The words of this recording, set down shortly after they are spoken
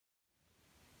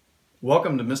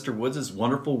Welcome to Mr. Woods'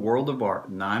 Wonderful World of Art,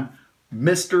 and I'm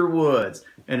Mr. Woods.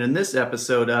 And in this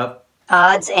episode of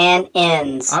Odds and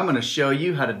Ends, I'm going to show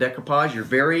you how to decoupage your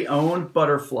very own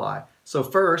butterfly. So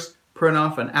first, print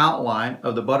off an outline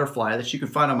of the butterfly that you can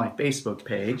find on my Facebook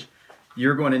page.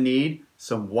 You're going to need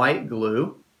some white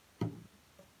glue,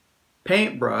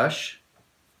 paintbrush,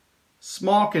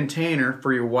 small container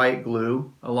for your white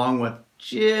glue, along with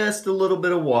just a little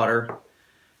bit of water,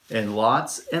 and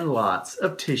lots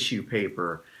of tissue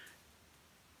paper.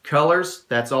 Colors,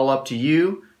 that's all up to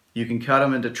you. You can cut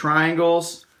them into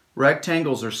triangles,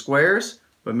 rectangles, or squares,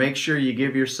 but make sure you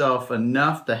give yourself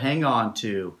enough to hang on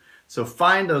to. So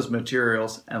find those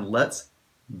materials and let's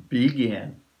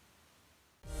begin.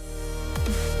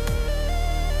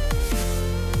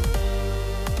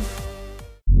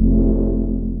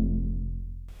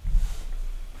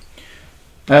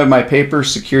 I have my paper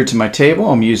secured to my table.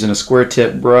 I'm using a square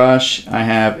tip brush. I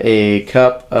have a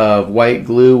cup of white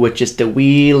glue with just a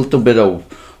wee little bit of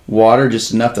water,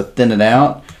 just enough to thin it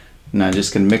out. And I'm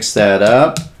just going to mix that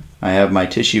up. I have my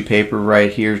tissue paper right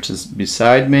here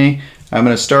beside me. I'm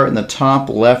going to start in the top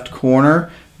left corner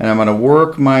and I'm going to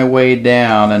work my way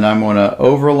down, and I'm going to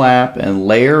overlap and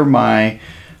layer my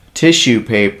tissue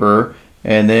paper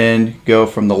and then go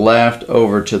from the left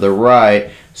over to the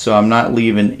right, so I'm not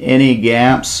leaving any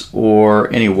gaps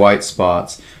or any white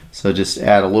spots. So just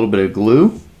add a little bit of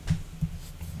glue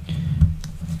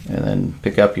and then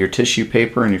pick up your tissue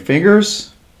paper in your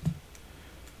fingers,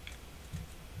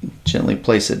 gently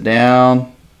place it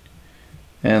down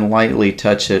and lightly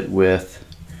touch it with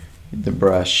the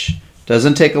brush.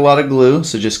 Doesn't take a lot of glue,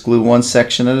 so just glue one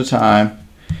section at a time,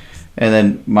 and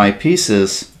then my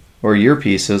pieces, or your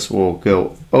pieces, will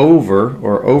go over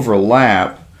or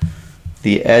overlap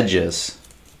the edges.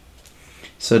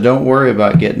 So don't worry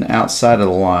about getting outside of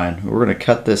the line. We're going to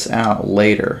cut this out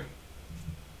later.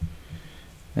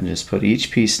 And just put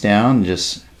each piece down and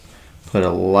just put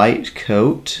a light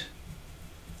coat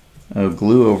of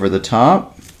glue over the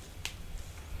top.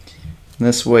 And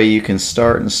this way you can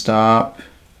start and stop.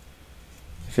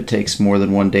 If it takes more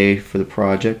than one day for the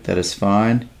project, that is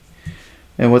fine.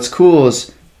 And what's cool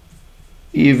is,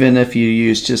 even if you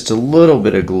use just a little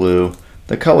bit of glue,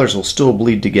 the colors will still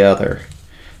bleed together.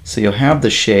 So you'll have the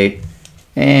shape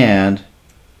and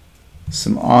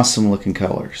some awesome looking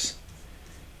colors.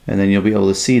 And then you'll be able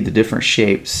to see the different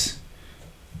shapes,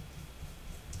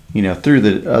 you know, through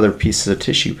the other pieces of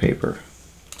tissue paper.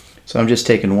 So I'm just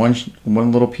taking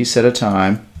one little piece at a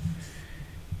time.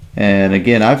 And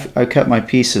again, I've cut my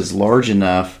pieces large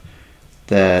enough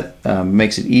that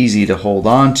makes it easy to hold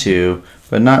on to,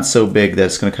 but not so big that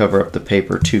it's going to cover up the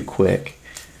paper too quickly.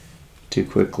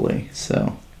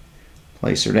 So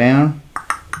place her down,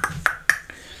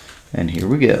 and here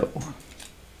we go.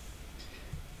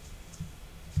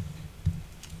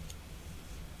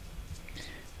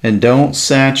 And don't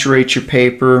saturate your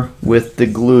paper with the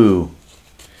glue.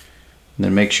 And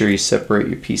then make sure you separate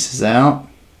your pieces out,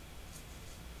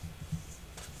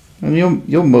 and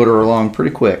you'll motor along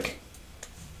pretty quick.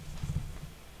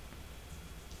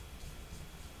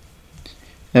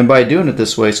 And by doing it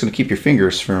this way, it's going to keep your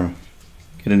fingers from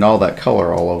getting all that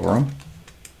color all over them.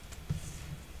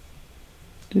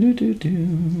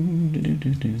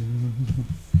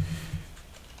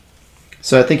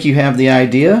 So I think you have the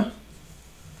idea,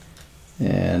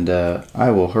 and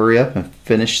I will hurry up and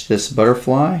finish this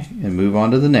butterfly and move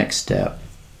on to the next step.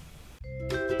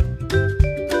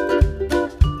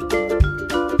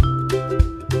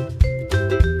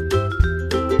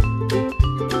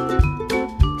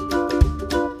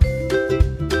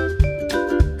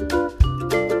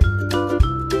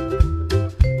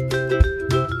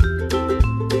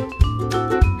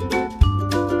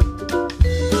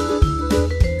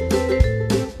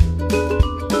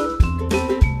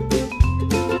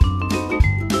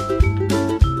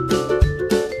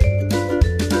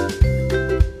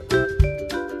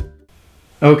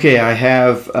 Okay, I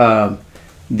have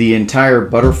the entire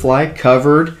butterfly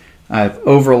covered. I've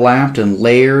overlapped and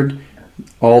layered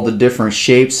all the different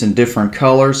shapes and different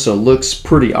colors, so it looks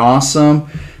pretty awesome.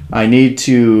 I need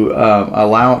to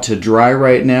allow it to dry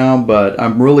right now, but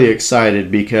I'm really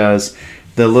excited because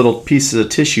the little pieces of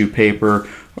tissue paper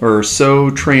are so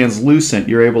translucent.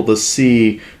 You're able to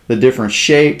see the different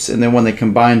shapes, and then when they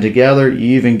combine together,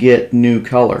 you even get new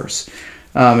colors.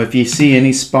 If you see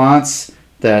any spots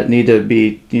that need to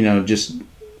be, you know, just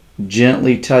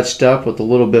gently touched up with a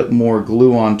little bit more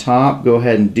glue on top, go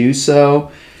ahead and do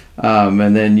so.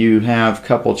 And then you have a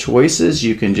couple choices.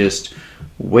 You can just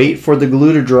wait for the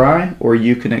glue to dry, or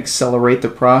you can accelerate the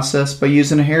process by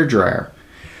using a hairdryer.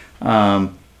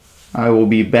 I will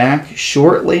be back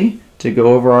shortly to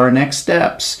go over our next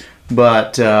steps.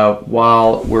 But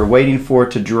while we're waiting for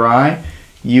it to dry,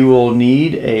 you will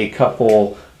need a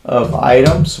couple of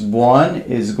items. One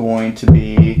is going to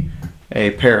be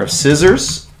a pair of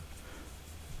scissors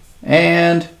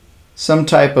and some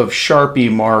type of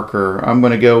Sharpie marker. I'm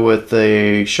going to go with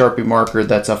a Sharpie marker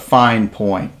that's a fine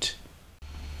point.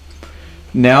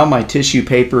 Now my tissue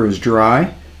paper is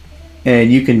dry,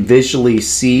 and you can visually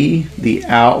see the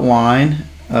outline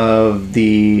of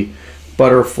the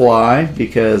butterfly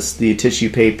because the tissue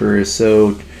paper is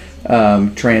so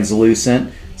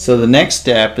translucent. So the next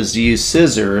step is to use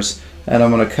scissors, and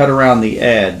I'm going to cut around the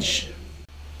edge.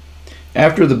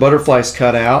 After the butterfly's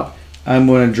cut out, I'm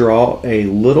going to draw a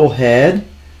little head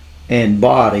and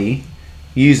body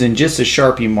using just a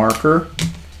Sharpie marker.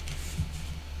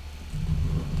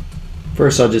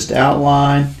 First I'll just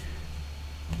outline,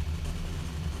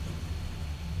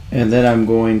 and then I'm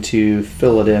going to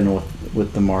fill it in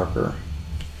with the marker.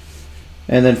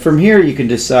 And then from here you can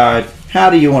decide, how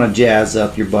do you want to jazz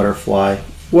up your butterfly?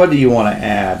 What do you want to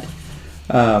add?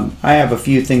 I have a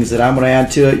few things that I'm going to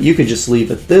add to it. You can just leave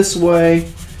it this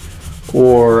way,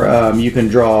 or you can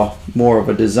draw more of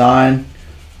a design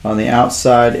on the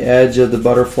outside edge of the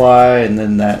butterfly, and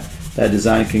then that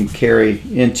design can carry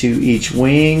into each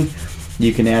wing.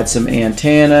 You can add some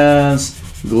antennas,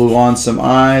 glue on some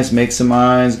eyes, make some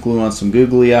eyes, glue on some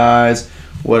googly eyes,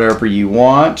 whatever you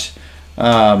want.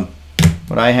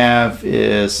 What I have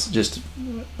is just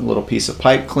a little piece of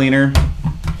pipe cleaner.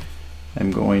 I'm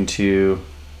going to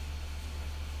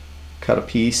cut a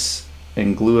piece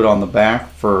and glue it on the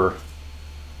back for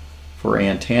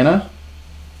antenna.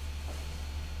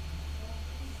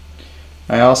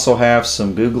 I also have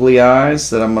some googly eyes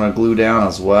that I'm going to glue down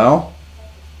as well.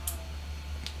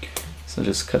 So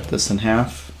just cut this in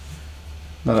half.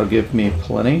 That'll give me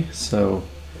plenty. So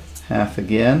half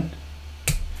again.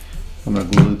 I'm going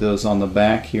to glue those on the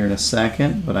back here in a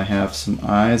second, but I have some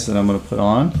eyes that I'm going to put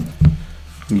on.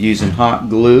 I'm using hot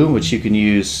glue, which you can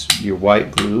use your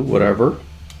white glue, whatever.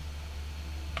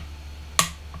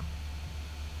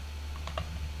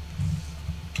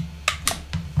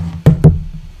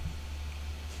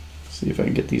 See if I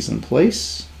can get these in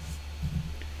place.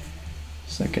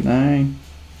 Second eye,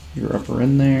 your upper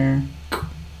in there.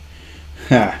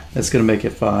 Ha! That's going to make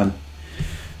it fun.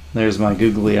 There's my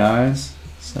googly eyes.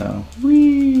 So,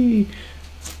 whee!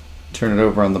 Turn it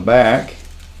over on the back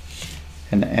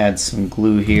and add some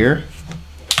glue here.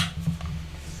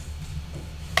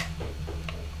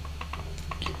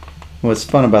 What's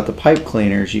fun about the pipe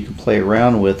cleaner is you can play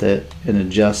around with it and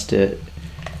adjust it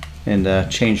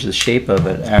and change the shape of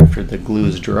it after the glue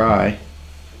is dry.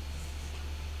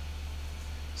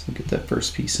 So get that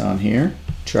first piece on here.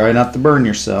 Try not to burn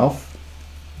yourself.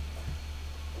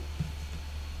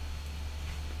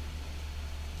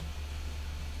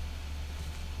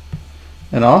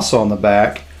 And also on the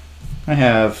back, I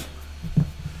have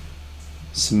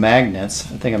some magnets.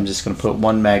 I think I'm just going to put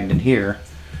one magnet here,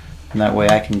 and that way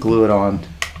I can glue it on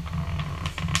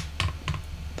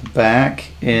the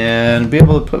back and be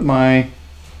able to put my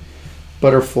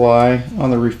butterfly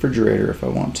on the refrigerator if I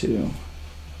want to.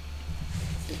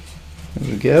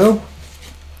 There we go.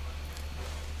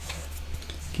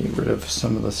 Get rid of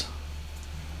some of this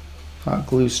hot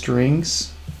glue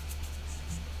strings.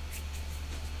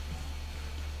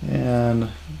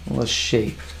 And let's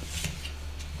shape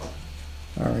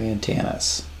our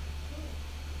antennas.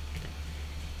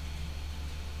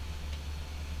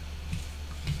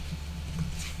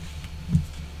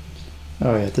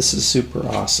 Oh yeah, this is super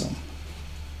awesome.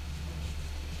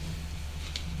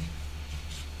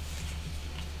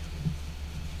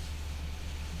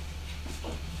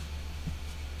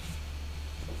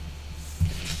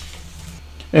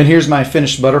 And here's my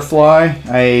finished butterfly.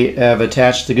 I have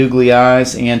attached the googly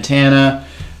eyes, antenna,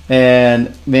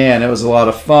 and man, it was a lot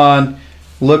of fun.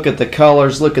 Look at the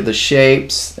colors, look at the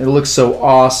shapes. It looks so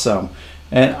awesome.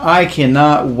 And I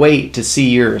cannot wait to see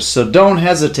yours. So don't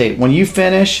hesitate. When you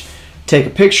finish, take a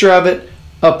picture of it,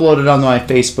 upload it on my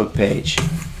Facebook page.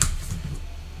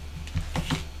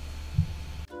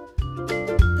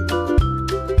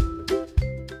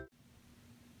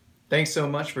 Thanks so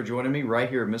much for joining me right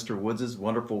here at Mr. Woods'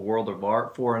 Wonderful World of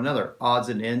Art for another Odds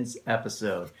and Ends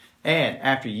episode. And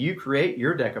after you create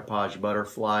your decoupage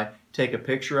butterfly, take a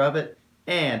picture of it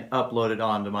and upload it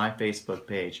onto my Facebook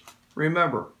page.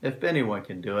 Remember, if anyone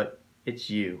can do it, it's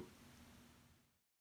you.